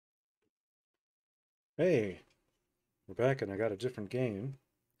Hey, we're back and I got a different game,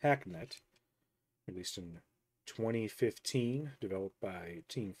 Hacknet, released in 2015, developed by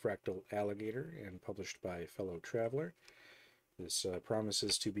Team Fractal Alligator and published by Fellow Traveler. This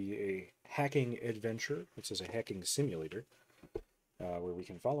promises to be a hacking adventure. It says a hacking simulator, where we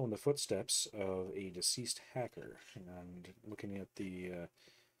can follow in the footsteps of a deceased hacker. And looking at the,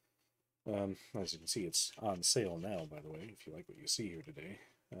 as you can see, it's on sale now, by the way, if you like what you see here today.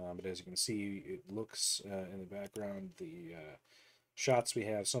 But as you can see, it looks in the background, the shots we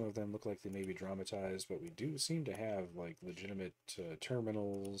have, some of them look like they may be dramatized, but we do seem to have like legitimate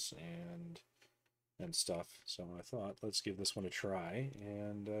terminals and stuff. So I thought, let's give this one a try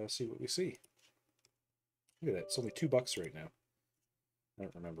and see what we see. Look at that, it's only $2 right now. I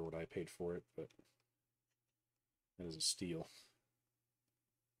don't remember what I paid for it, but that is a steal.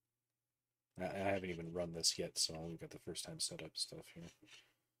 I haven't even run this yet, so we've got the first time setup stuff here.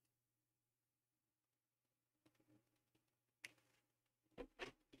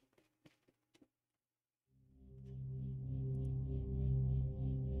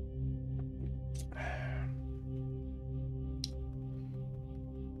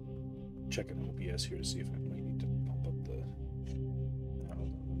 Checking OBS here to see if I might need to pump up the...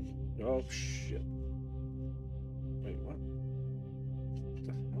 Oh, shit. Wait, what? What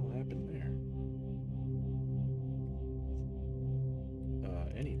the hell happened there?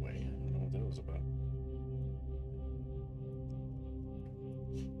 Anyway, I don't know what that was about.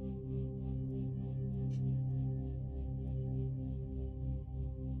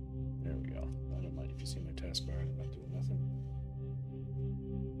 There we go. I don't mind if you see my taskbar. I'm not doing nothing.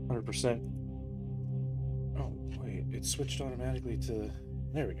 100%. Oh, wait. It switched automatically to...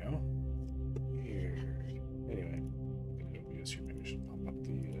 There we go. Weird. Anyway. I'm going to use here. Maybe I should pump up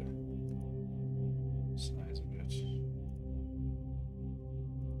the size of it.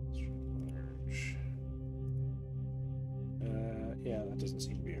 Large. Yeah, that doesn't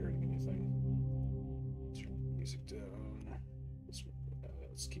seem to be hurting anything. Let's turn the music down.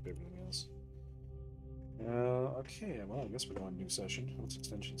 Let's keep everything else. Okay, well, I guess we're going new session. What's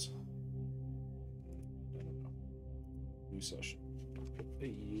extensions? I don't know. New session. Put the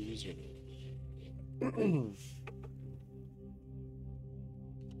user.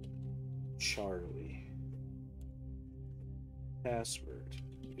 Charlie. Password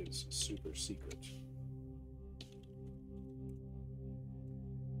is super secret.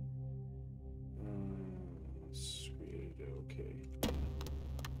 Let's create it. Okay.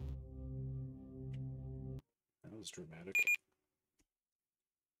 That was dramatic.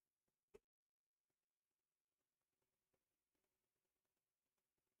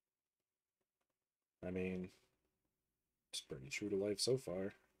 I mean, it's pretty true to life so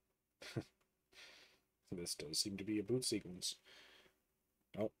far. This does seem to be a boot sequence.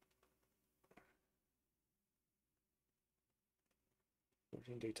 Oh.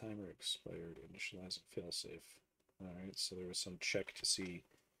 14-day timer expired. Initialize and failsafe. Alright, so there was some check to see.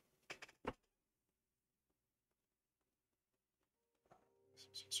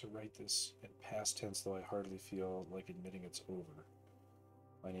 So write this in past tense, though I hardly feel like admitting it's over.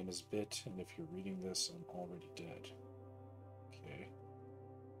 My name is Bit, and if you're reading this, I'm already dead. Okay.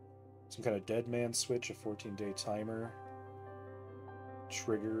 Some kind of dead man switch, a 14-day timer.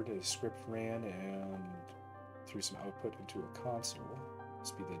 Triggered, a script ran, and threw some output into a console.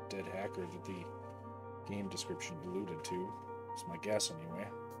 Must be the dead hacker that the game description alluded to. It's my guess, anyway.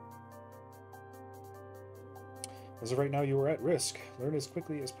 As of right now, you are at risk. Learn as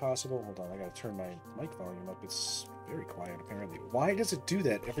quickly as possible. Hold on, I gotta turn my mic volume up. It's very quiet, apparently. Why does it do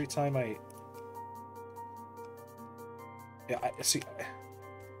that every time I... Yeah, see...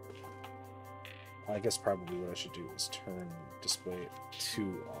 I guess probably what I should do is turn display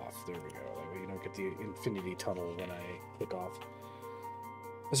 2 off. There we go. That way you don't get the infinity tunnel when I click off.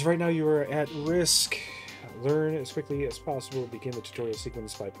 As of right now, you are at risk. Learn as quickly as possible. Begin the tutorial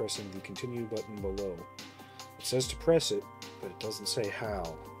sequence by pressing the continue button below. It says to press it, but it doesn't say how.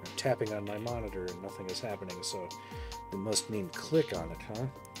 I'm tapping on my monitor and nothing is happening, so it must mean click on it, huh?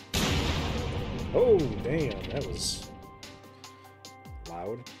 Oh, damn, that was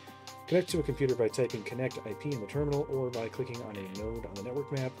loud. Connect to a computer by typing connect IP in the terminal or by clicking on a node on the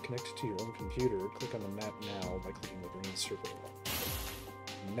network map. Connect to your own computer. Click on the map now by clicking the green circle.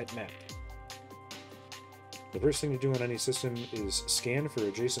 Net map. The first thing to do on any system is scan for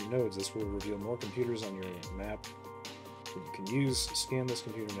adjacent nodes. This will reveal more computers on your map. You can scan this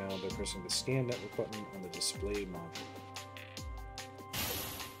computer now by pressing the scan network button on the display module.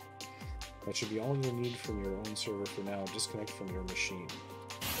 That should be all you'll need from your own server for now. Disconnect from your machine.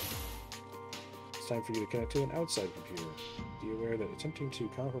 It's time for you to connect to an outside computer. Be aware that attempting to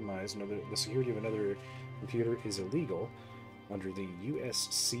compromise the security of another computer is illegal under the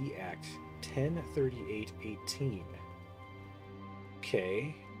USC Act 1038-18.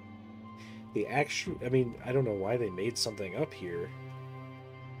 Okay. The actual, I mean, I don't know why they made something up here,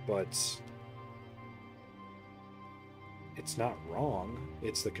 but it's not wrong.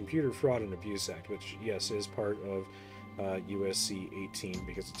 It's the Computer Fraud and Abuse Act, which, yes, is part of USC 18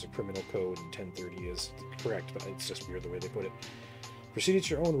 because it's a criminal code, and 1030 is correct, but it's just weird the way they put it. Proceed at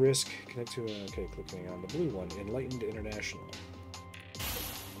your own risk. Connect to, okay, clicking on the blue one, Enlightened International.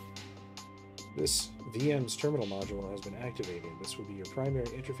 This VM's terminal module has been activated. This will be your primary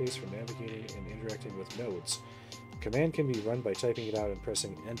interface for navigating and interacting with nodes. The command can be run by typing it out and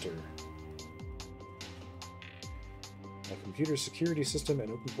pressing Enter. A computer security system and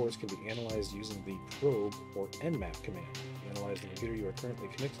open ports can be analyzed using the probe or nmap command. Analyze the computer you are currently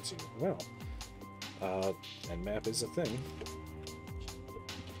connected to. Well, nmap is a thing.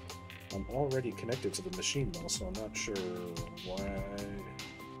 I'm already connected to the machine though, so I'm not sure why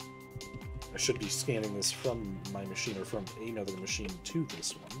I should be scanning this from my machine or from another machine to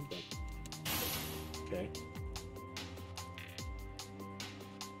this one, but okay.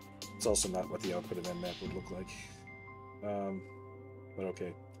 It's also not what the output of nmap would look like. But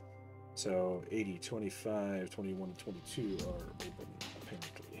okay. So 80, 25, 21, and 22 are open,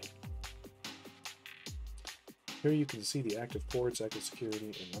 apparently. Here you can see the active ports, active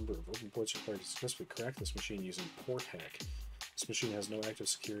security, and number of open ports required to successfully crack this machine using port hack. This machine has no active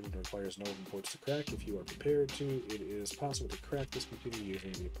security and requires no open ports to crack. If you are prepared to, it is possible to crack this computer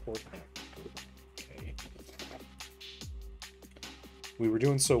using the port hack. Okay. We were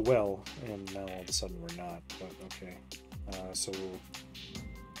doing so well, and now all of a sudden we're not, but okay. So we'll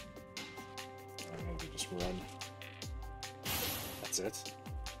maybe just run. That's it.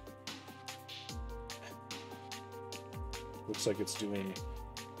 Looks like it's doing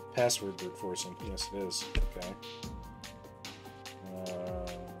password brute forcing. Yes, it is. Okay.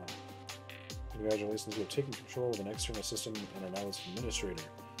 Congratulations, you have taken control of an external system and are now its administrator.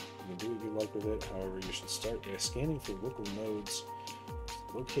 You can do what you like with it, however, you should start by scanning for local nodes.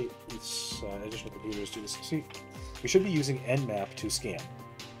 Locate these additional computers to this. See, we should be using nmap to scan.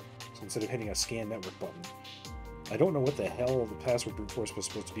 So instead of hitting a scan network button. I don't know what the hell the password brute force was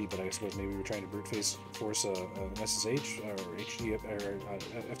supposed to be, but I suppose maybe we were trying to brute force an SSH or HD or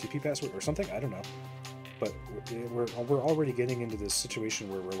FTP password or something. I don't know. But we're already getting into this situation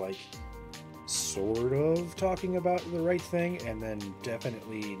where we're like sort of talking about the right thing and then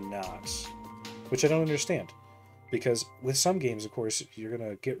definitely not, which I don't understand. Because with some games, of course, you're going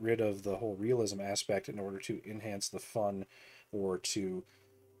to get rid of the whole realism aspect in order to enhance the fun or to,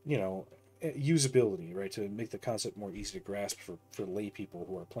 you know, usability, right? To make the concept more easy to grasp for lay people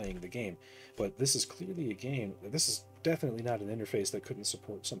who are playing the game. But this is clearly a game. This is definitely not an interface that couldn't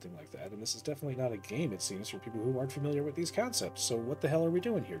support something like that. And this is definitely not a game, it seems, for people who aren't familiar with these concepts. So what the hell are we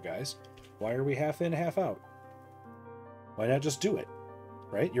doing here, guys? Why are we half in, half out? Why not just do it,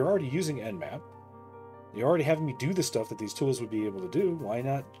 right? You're already using nmap. You're already having me do the stuff that these tools would be able to do. Why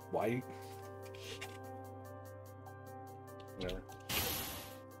not? Why? Whatever.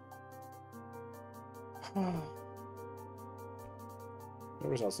 No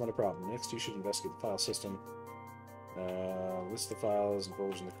results, not a problem. Next, you should investigate the file system. List the files and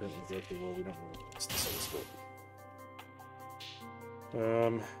folders in the current directory. Well, we don't know what this is,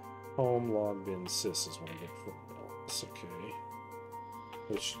 but home log bin sys is what I get for this. Okay.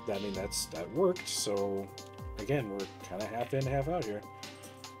 Which, I mean, that worked, so again, we're kind of half in, half out here.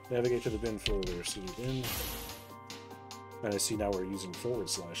 Navigate to the bin folder, cd bin. And I see now we're using /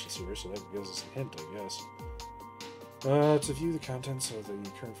 this here, so that gives us a hint, I guess. To view the contents of the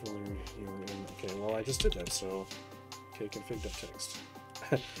current folder you were in. Okay, well, I just did that, so. Okay, config.txt.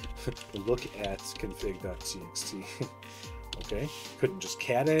 Look at config.txt. Okay, couldn't just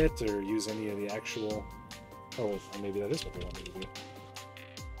cat it or use any of the actual. Oh, maybe that is what they want me to do.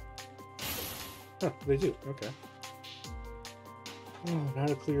 Huh, they do. Okay. Oh, now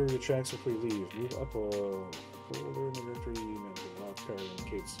to clear your tracks before you leave. Move up a folder in the directory. The wild card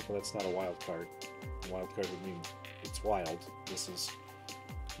indicates. Well, that's not a wild card. A wild card would mean it's wild. This is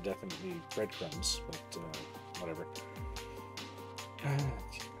definitely breadcrumbs, but whatever.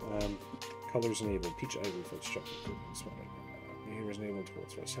 Colors enabled. Peach ivory flex chocolate. Behavior is enabled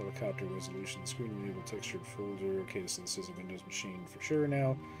towards first helicopter resolution. Screen enabled textured folder. Okay, so this is a Windows machine for sure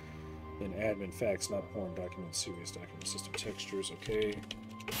now. Then admin facts, not porn documents, serious document system textures. Okay.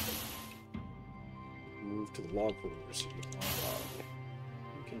 Move to the log folder. So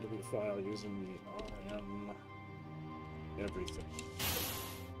you can delete a file using the RM everything.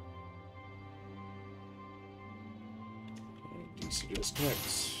 to disconnect.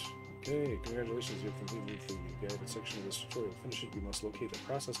 Okay, congratulations, you've completed the guided section of this tutorial. Finish it, you must locate the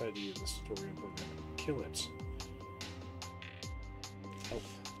process ID of this tutorial program and kill it. Help.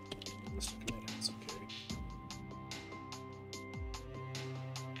 List of commands, okay.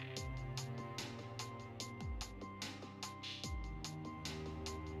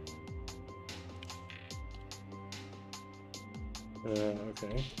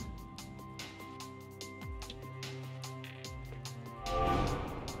 Okay.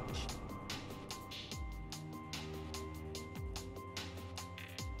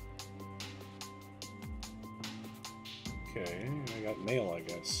 Okay, I got mail, I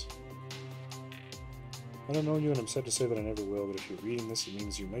guess. I don't know you, and I'm sad to say that I never will, but if you're reading this, it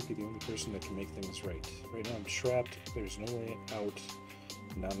means you might be the only person that can make things right. Right now I'm trapped, there's no way out,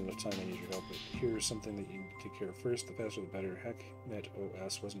 not enough time, I need your help. But here's something that you need to take care of first, the faster the better. Hacknet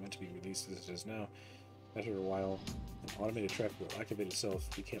OS wasn't meant to be released as it is now. After a while, an automated tracker will activate itself.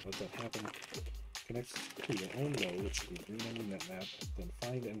 You can't let that happen. Connect to your own node, which will be green on your netmap, then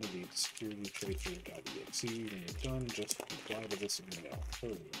find and delete security tracer.exe. When you're done, just reply to this email.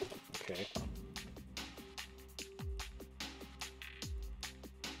 Oh, okay.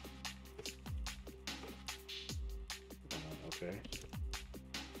 Okay.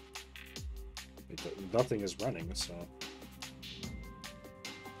 Nothing is running, so.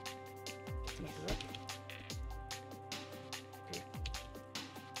 Can I direct?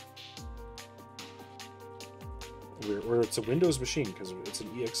 Or it's a Windows machine because it's an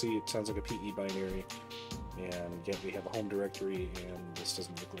exe. It sounds like a PE binary, and yet we have a home directory, and this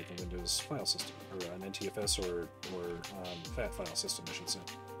doesn't look like a Windows file system or an NTFS or FAT file system, I should say.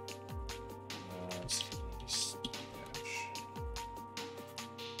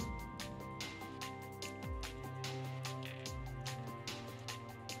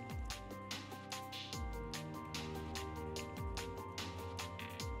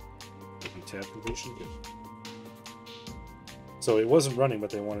 Tab completion, good. So it wasn't running, but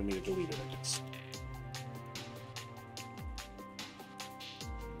they wanted me to delete it, I guess.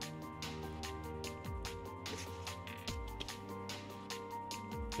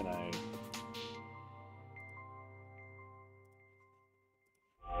 Can I...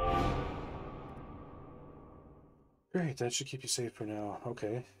 Great, that should keep you safe for now.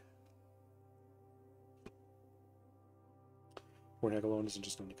 Okay. Fortnite alone isn't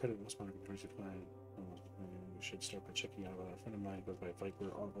just on the credit, most modern computers you find. We should start by checking out a friend of mine goes by Viper,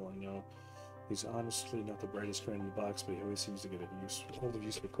 all I know. He's honestly not the brightest friend in the box, but he always seems to get a hold of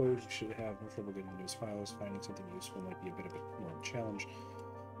useful code. You should have no trouble getting the news files. Finding something useful might be a bit of a more challenge.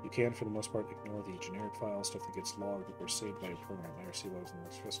 You can, for the most part, ignore the generic file stuff that gets logged or saved by a program. IRC logs and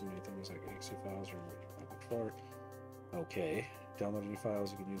expressing many things like exe files or what you might look for. Okay. Download any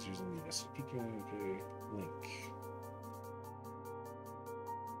files you can use using the SCP link.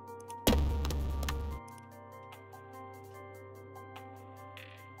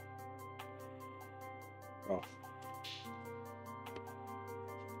 Oh.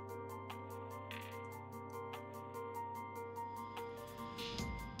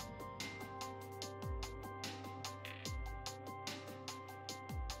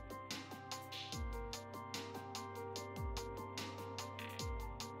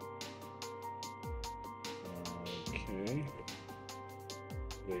 Okay.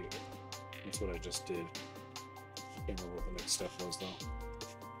 Wait. That's what I just did. I can't remember what the next step was, though.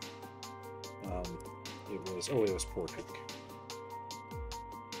 It was porting.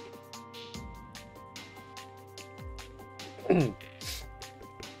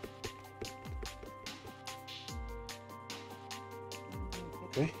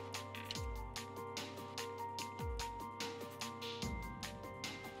 Okay.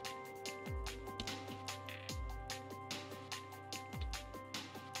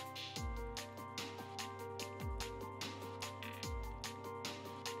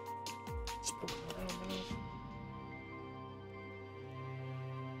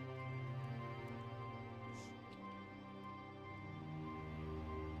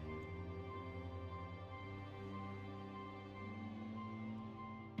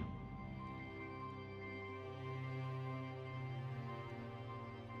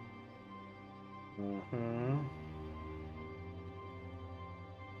 Mm-hmm.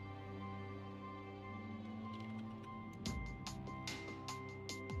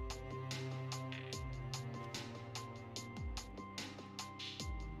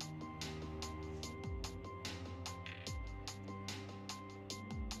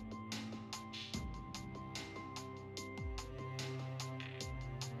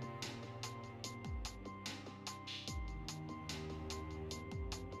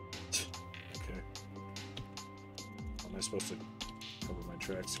 Am I supposed to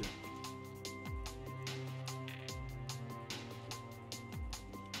tracks here.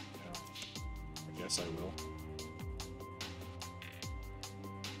 I guess I will.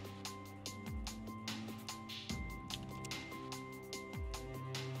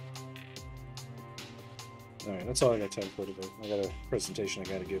 Alright, that's all I got time for today. I got a presentation I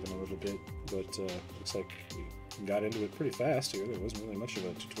got to give in a little bit, but looks like we got into it pretty fast here. There wasn't really much of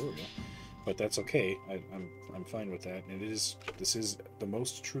a tutorial, but that's okay. I'm fine with that. And this is the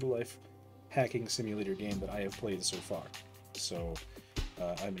most true-to-life hacking simulator game that I have played so far. So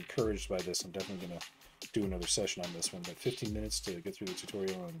I'm encouraged by this. I'm definitely going to do another session on this one, but 15 minutes to get through the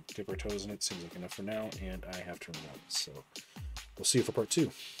tutorial and dip our toes in it seems like enough for now, and I have to run. So we'll see you for part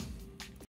 2.